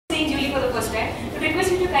first time. I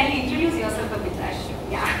request you to kindly introduce yourself a bit, Ash.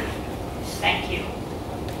 Yeah. Thank you.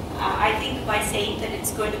 I think by saying that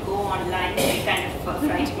it's going to go online, it kind of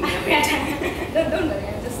frightened me a bit. Don't worry,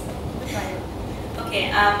 I'm just trying.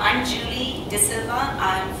 Okay, I'm Julie De Silva.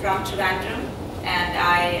 I'm from Trivandrum,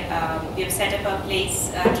 and we have set up a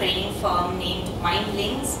training firm named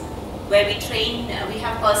Mindlinks, where we train. We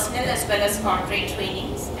have personal as well as corporate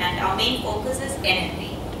trainings, and our main focus is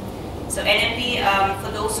NLP. So NLP,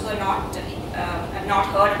 for those who are have not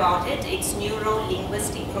heard about it, it's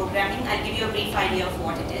neuro-linguistic programming. I'll give you a brief idea of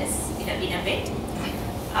what it is in a bit.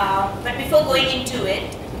 But before going into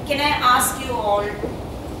it, can I ask you all,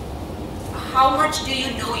 how much do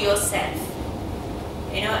you know yourself?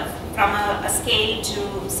 You know, from a scale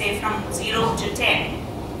to, say, from 0 to 10,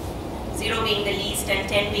 0 being the least and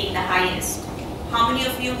 10 being the highest. How many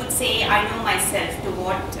of you would say, I know myself, to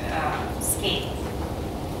what scale?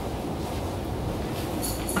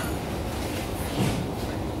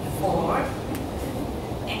 4.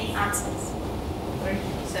 Any answers?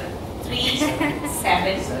 So 3,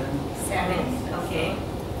 7, 7, okay.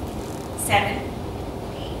 7,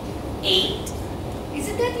 8. Is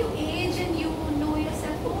it that you age and you know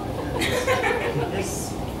yourself more?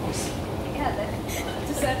 Yes. Yeah, to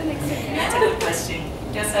a certain extent. That's a good question.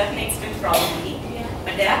 To a certain extent, probably. Yeah.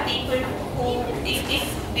 But there are people who,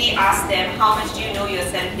 if we ask them, how much do you know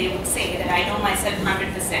yourself, they would say that I know myself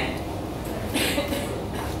 100%.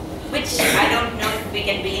 Which I don't know if we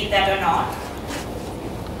can believe that or not.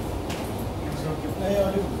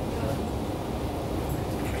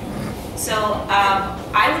 So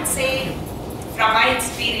I would say, from my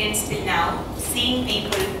experience till now, seeing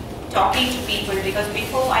people, talking to people, because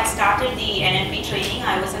before I started the NLP training,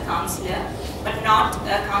 I was a counselor, but not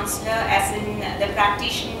a counselor as in the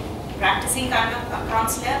practicing kind of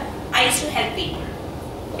counselor. I used to help people.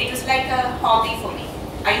 It was like a hobby for me.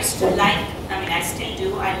 I used to I still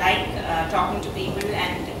do, I like talking to people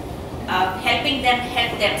and helping them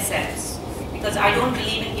help themselves. Because I don't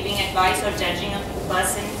believe in giving advice or judging a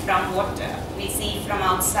person from what we see from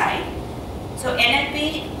outside. So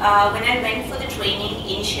NLP, when I went for the training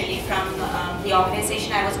initially from the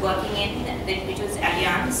organization I was working in, which was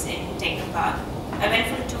Allianz in Technopark, I went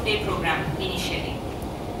for a 2-day program initially.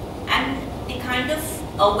 And the kind of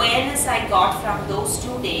awareness I got from those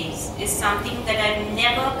 2 days is something that I've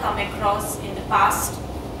never come across in the past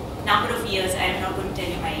number of years. I am not going to tell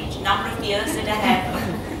you my age. Number of years that I have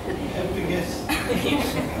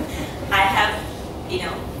I have,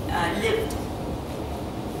 lived.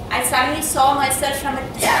 I suddenly saw myself from a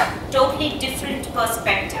totally different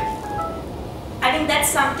perspective. I think that's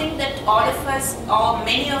something that all of us, or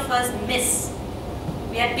many of us, miss.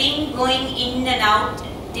 We have been going in and out,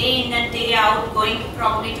 day in and day out, going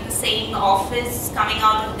probably to the same office, coming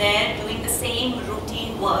out of there, doing the same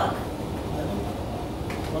routine work.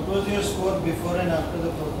 What was your score before and after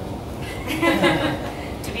the program?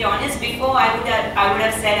 To be honest, before I would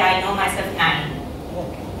have said I know myself 9.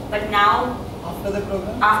 Okay. But now, After the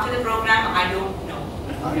program? after the program, I don't know.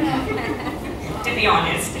 To be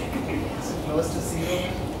honest. Is it close to 0?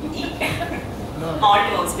 No.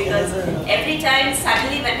 Almost, because every time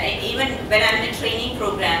suddenly even when I'm in a training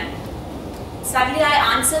program, suddenly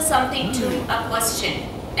I answer something to a question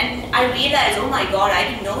and I realize, oh my God, I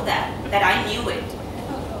didn't know that I knew it.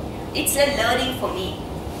 It's a learning for me.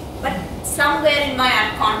 But somewhere in my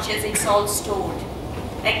unconscious, it's all stored.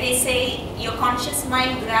 Like they say, your conscious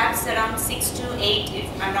mind grabs around 6 to 8,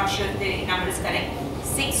 if I'm not sure if the number is correct,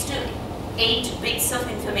 6 to 8 bits of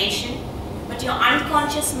information. But your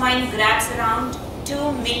unconscious mind grabs around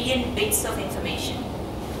 2 million bits of information.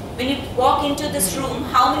 When you walk into this room,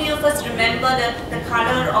 how many of us remember the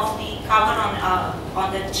color of the cover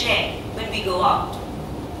on the chair when we go out?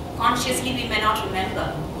 Consciously, we may not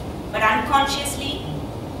remember. But unconsciously,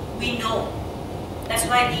 we know. That's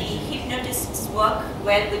why the hypnotists work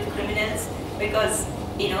well with criminals, because,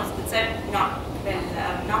 it's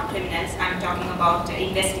not criminals, I'm talking about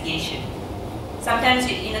investigation. Sometimes,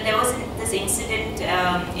 there was this incident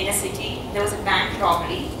in a city, there was a bank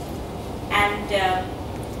robbery, and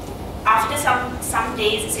after some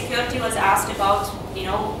days, the security was asked about,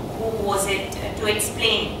 who was it, to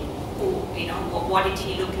explain who, what did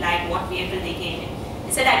he look like, what vehicle they came in.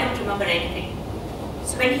 He said, I don't remember anything.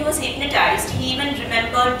 So when he was hypnotized, he even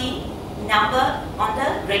remembered the number on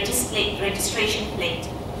the registration plate.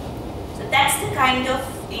 So that's the kind of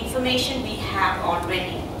information we have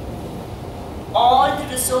already. All the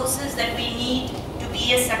resources that we need to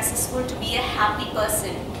be a successful, to be a happy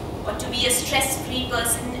person, or to be a stress-free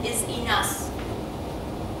person is in us,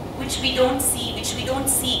 which we don't see, which we don't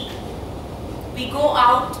seek. We go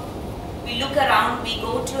out, we look around, we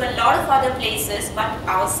go to a lot of other places but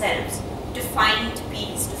ourselves to find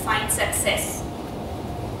peace, to find success.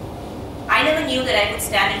 I never knew that I could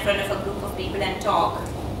stand in front of a group of people and talk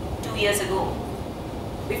 2 years ago.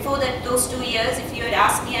 Before that, those 2 years, if you had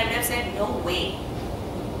asked me, I would have said, no way.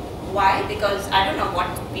 Why? Because I don't know what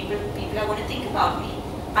people are going to think about me.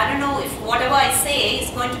 I don't know if whatever I say is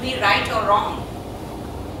going to be right or wrong.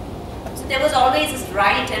 So there was always this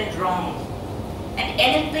right and wrong. And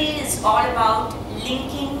NLP is all about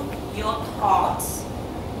linking your thoughts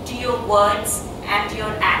to your words and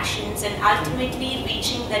your actions and ultimately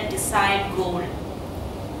reaching that desired goal.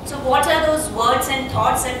 So what are those words and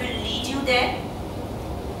thoughts that will lead you there?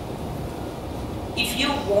 If you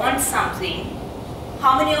want something,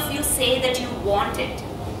 how many of you say that you want it?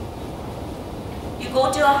 You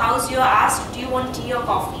go to a house, you are asked, do you want tea or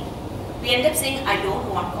coffee? We end up saying, I don't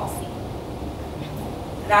want coffee,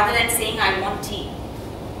 rather than saying, I want tea.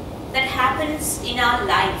 That happens in our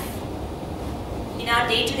life. In our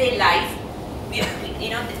day-to-day life,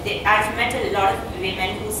 I've met a lot of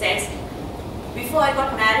women who says, before I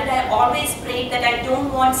got married, I always prayed that I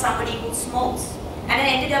don't want somebody who smokes. And I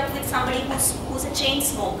ended up with somebody who's a chain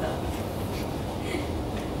smoker.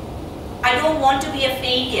 I don't want to be a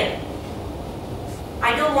failure.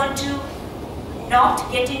 I don't want to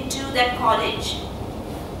not get into that college.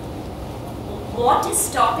 What is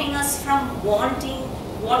stopping us from wanting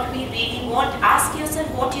what we really want? Ask yourself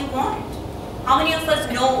what you want. How many of us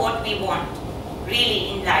know what we want really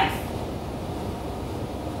in life?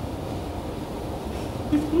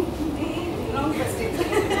 Wrong question.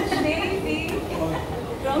 Maybe.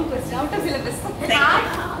 Wrong question. Out of syllabus.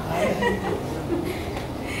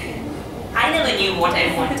 I never knew what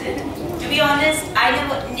I wanted. To be honest, I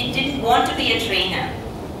didn't want to be a trainer.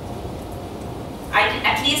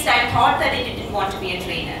 At least I thought that I didn't want to be a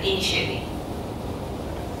trainer initially.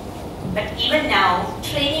 But even now,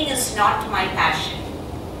 training is not my passion.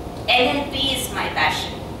 NLP is my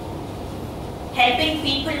passion. Helping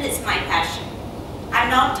people is my passion. I'm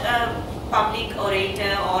not a public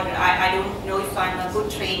orator, or I don't know if I'm a good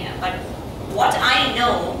trainer, but what I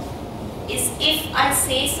know is if I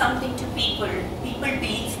say something to people, people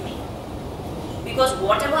believe me. Because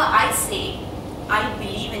whatever I say, I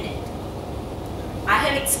believe in it. I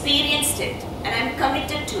have experienced it and I'm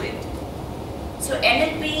committed to it. So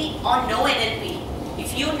NLP or no NLP,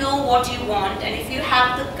 if you know what you want and if you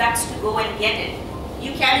have the guts to go and get it,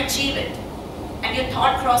 you can achieve it. And your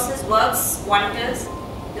thought process works wonders.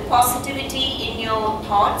 The positivity in your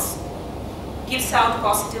thoughts gives out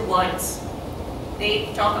positive words.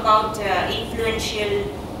 They talk about influential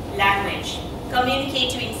language.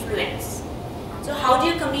 Communicate to influence. So how do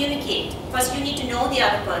you communicate? First you need to know the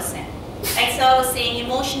other person. Like Sir was saying,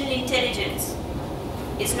 emotional intelligence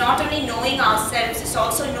is not only knowing ourselves, it's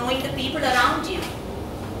also knowing the people around you.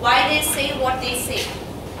 Why they say what they say.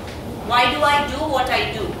 Why do I do what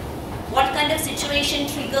I do? What kind of situation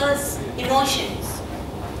triggers emotions?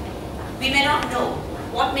 We may not know.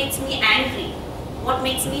 What makes me angry? What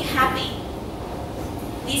makes me happy?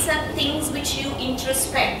 These are things which you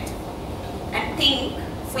introspect and think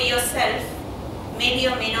for yourself. Maybe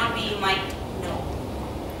or may not be, you might know.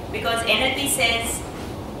 Because NLP says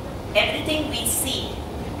everything we see,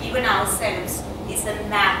 even ourselves, is a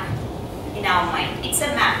map in our mind. It's a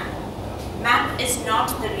map. Map is not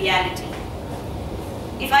the reality.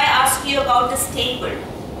 If I ask you about this table,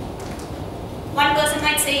 one person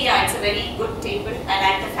might say, yeah, it's a very good table. I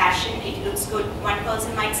like the fashion, it looks good. One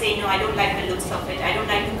person might say, no, I don't like the looks of it. I don't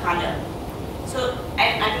like the color. So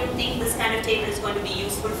I don't think this kind of table is going to be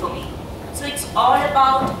useful for me. So it's all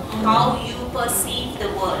about how you perceive the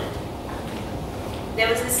world. There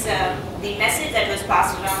was this, the message that was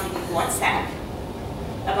passed around in WhatsApp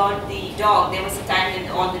about the dog. There was a time when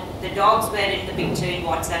all the dogs were in the picture in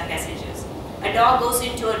WhatsApp messages. A dog goes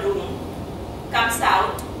into a room, comes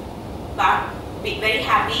out, very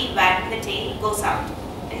happy, wagging the tail, goes out.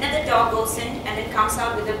 Another dog goes in and then comes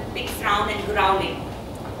out with a big frown and growling.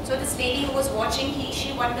 So this lady who was watching,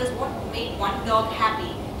 she wonders what made one dog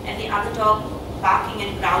happy and the other dog barking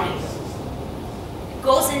and growling.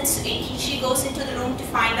 She goes into the room to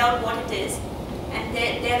find out what it is, and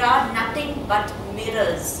there are nothing but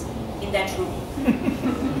mirrors in that room.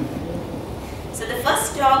 So the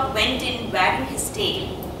first dog went in wagging his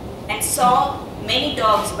tail and saw many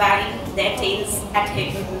dogs wagging their tails at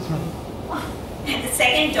him. And the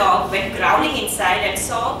second dog went growling inside and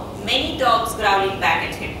saw many dogs growling back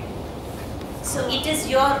at him. So it is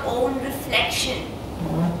your own reflection.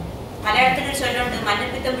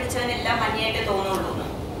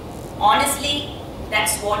 Honestly,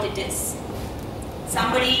 that's what it is.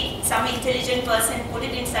 some intelligent person put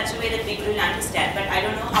it in such a way that people will understand, but I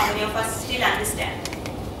don't know how many of us still understand.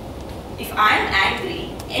 If I'm angry,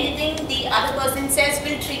 anything the other person says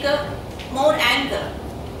will trigger more anger.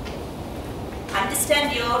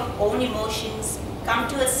 Understand your own emotions, come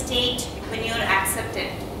to a state when you're accepted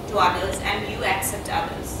to others and you accept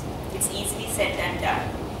others. It's easily said than done,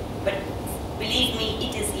 but believe me,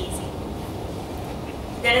 it is easy.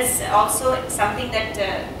 There is also something that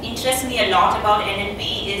interests me a lot about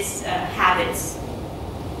NLP is habits,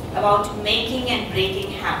 about making and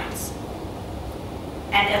breaking habits,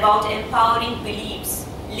 and about empowering beliefs,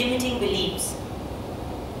 limiting beliefs.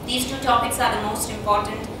 These two topics are the most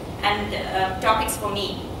important and topics for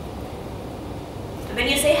me. When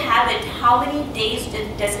you say habit, how many days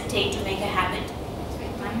does it take to make a habit?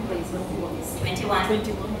 21,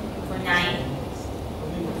 9,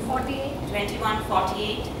 48. 21,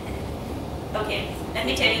 48. Okay, let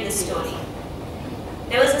me tell you the story.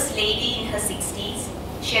 There was this lady in her 60s.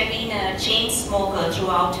 She had been a chain smoker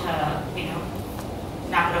throughout her,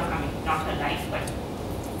 not her life, but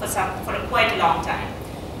for quite a long time.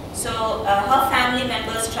 So her family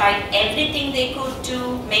members tried everything they could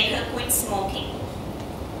to make her quit smoking.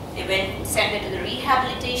 They sent her to the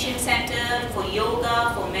rehabilitation center, for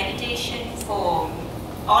yoga, for meditation, for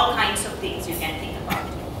all kinds of things you can think about.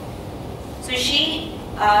 So she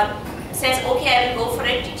says, okay, I will go for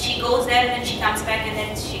it. She goes there and then she comes back and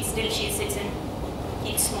then she sits and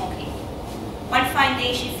keeps smoking. One fine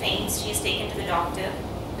day she faints, she is taken to the doctor.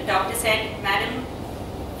 The doctor said, madam,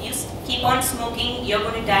 you keep on smoking, you're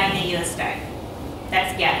going to die in a year's time.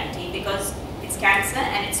 That's guaranteed because it's cancer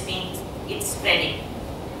and it's spreading.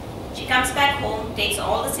 She comes back home, takes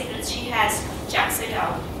all the cigarettes she has, chucks it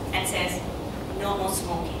out and says, no more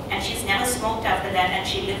smoking. And she's never smoked after that and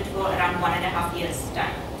she lived for around 1.5 years'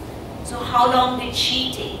 time. So how long did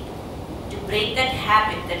she take to break that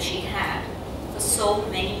habit that she had for so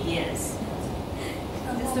many years?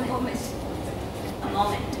 Just a moment. A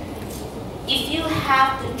moment. If you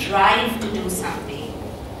have the drive to do something,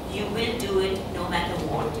 you will do it no matter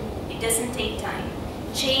what. It doesn't take time.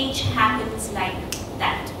 Change happens like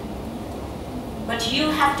that. But you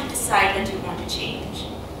have to decide that you want to change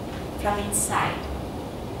from inside.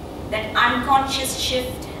 That unconscious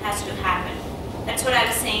shift has to happen. That's what I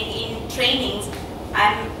was saying in trainings.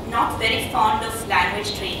 I'm not very fond of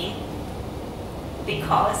language training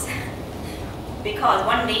because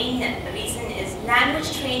one main reason is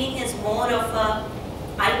language training is more of a,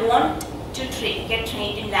 I want to get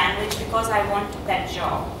trained in language because I want that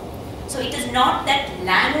job. So it is not that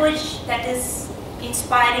language that is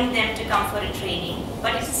inspiring them to come for a training,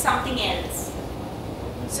 but it is something else.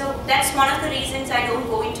 So that's one of the reasons I don't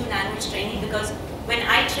go into language training, because when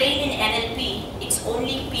I train in NLP, it's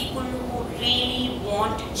only people who really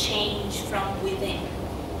want to change from within.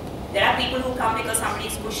 There are people who come because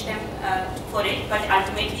somebody's pushed them for it, but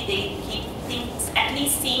ultimately they keep things, at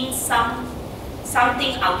least seeing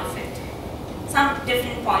something out of it, some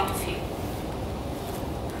different point of view.